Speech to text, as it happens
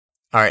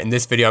Alright, in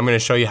this video I'm going to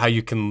show you how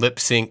you can lip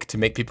sync to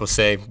make people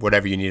say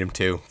whatever you need them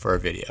to for a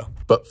video.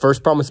 But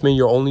first promise me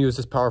you'll only use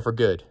this power for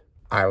good.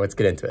 Alright, let's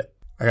get into it.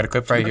 I got a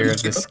clip right here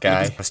of this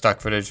guy, a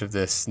stock footage of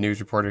this news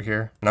reporter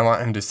here, and I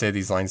want him to say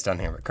these lines down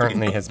here, but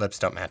currently his lips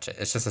don't match it.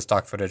 It's just a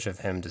stock footage of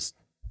him just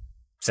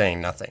saying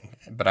nothing,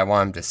 but I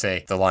want him to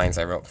say the lines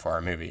I wrote for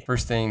our movie.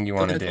 First thing you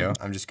want to do,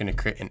 I'm just going to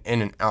create an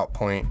in and out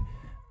point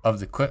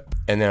of the clip,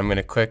 and then I'm going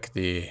to click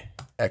the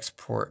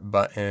export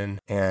button,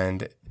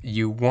 and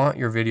you want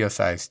your video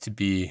size to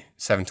be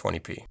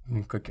 720p.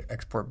 You click your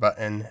export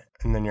button,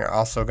 and then you're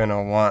also going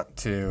to want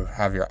to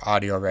have your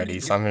audio ready.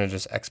 So I'm going to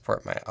just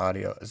export my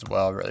audio as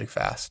well really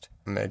fast.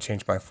 I'm going to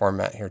change my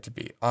format here to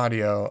be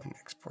audio and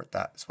export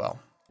that as well.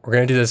 We're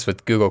going to do this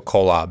with Google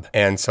Colab.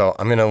 And so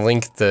I'm going to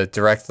link the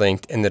direct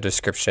link in the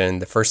description.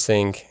 The first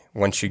thing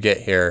once you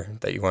get here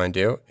that you want to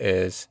do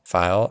is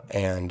file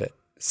and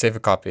save a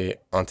copy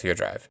onto your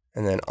drive.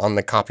 And then on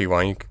the copy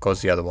one, you can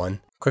close the other one.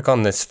 Click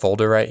on this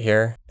folder right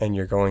here, and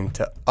you're going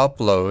to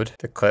upload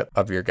the clip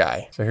of your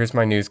guy. So here's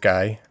my news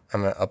guy.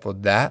 I'm going to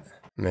upload that.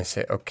 I'm going to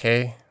say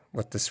okay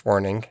with this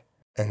warning.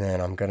 And then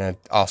I'm going to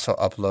also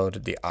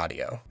upload the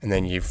audio. And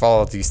then you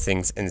follow these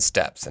things in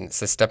steps. And it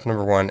says step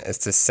number 1 is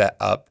to set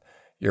up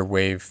your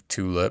wave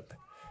to lip.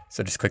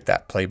 So just click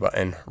that play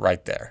button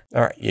right there.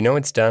 All right, you know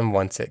it's done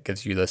once it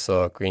gives you this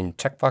little green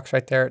checkbox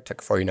right there. It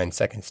took 49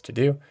 seconds to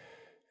do.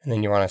 And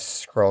then you want to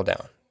scroll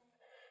down.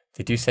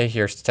 They do say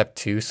here, step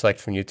 2, select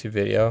from YouTube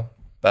video,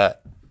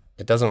 but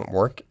it doesn't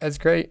work as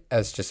great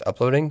as just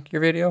uploading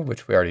your video,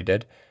 which we already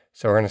did.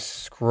 So we're going to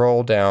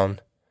scroll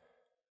down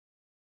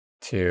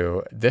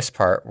to this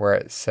part where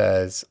it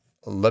says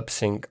lip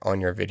sync on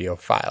your video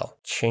file.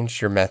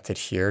 Change your method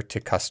here to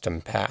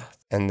custom path.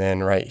 And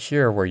then right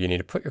here where you need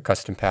to put your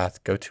custom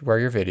path, go to where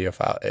your video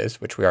file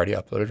is, which we already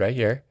uploaded right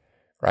here.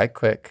 Right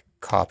click,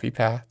 copy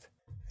path,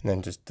 and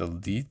then just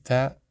delete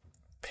that,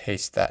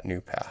 paste that new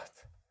path.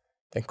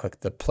 Then click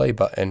the play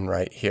button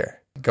right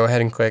here. Go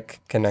ahead and click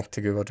connect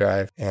to Google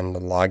Drive and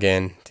log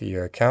in to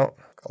your account,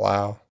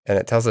 allow. And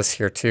it tells us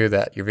here too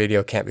that your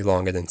video can't be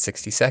longer than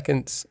 60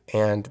 seconds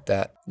and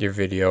that your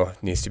video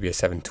needs to be a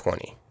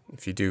 720.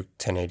 If you do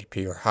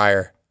 1080p or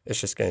higher, it's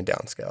just going to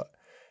downscale it.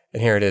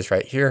 And here it is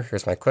right here.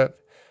 Here's my clip.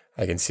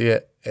 I can see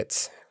it.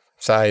 It's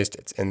sized.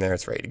 It's in there.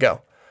 It's ready to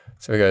go.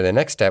 So we go to the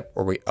next step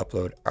where we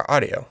upload our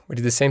audio. We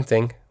do the same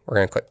thing. We're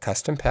going to click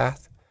custom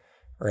path.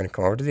 We're going to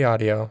come over to the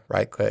audio,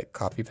 right click,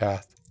 copy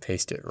path,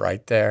 paste it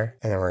right there,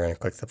 and then we're going to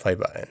click the play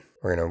button.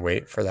 We're going to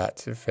wait for that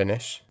to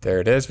finish. There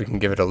it is. We can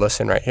give it a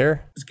listen right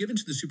here. It's given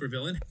to the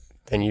supervillain.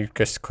 Then you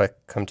just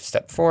come to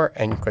step 4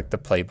 and you click the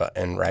play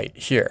button right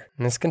here.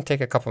 And this can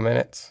take a couple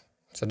minutes,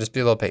 so just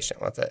be a little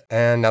patient with it.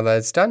 And now that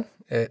it's done,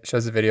 it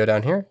shows the video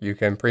down here. You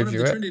can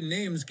preview it.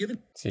 Names given.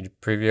 So you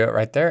preview it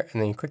right there,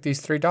 and then you click these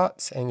 3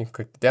 dots and you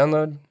click the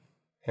download,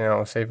 and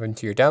it'll save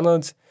into your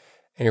downloads,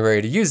 and you're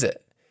ready to use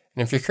it.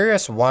 And if you're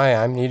curious why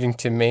I'm needing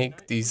to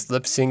make these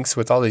lip syncs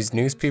with all these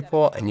news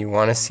people and you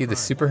want to see the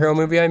superhero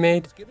movie I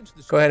made,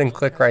 go ahead and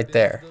click right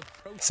there.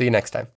 See you next time.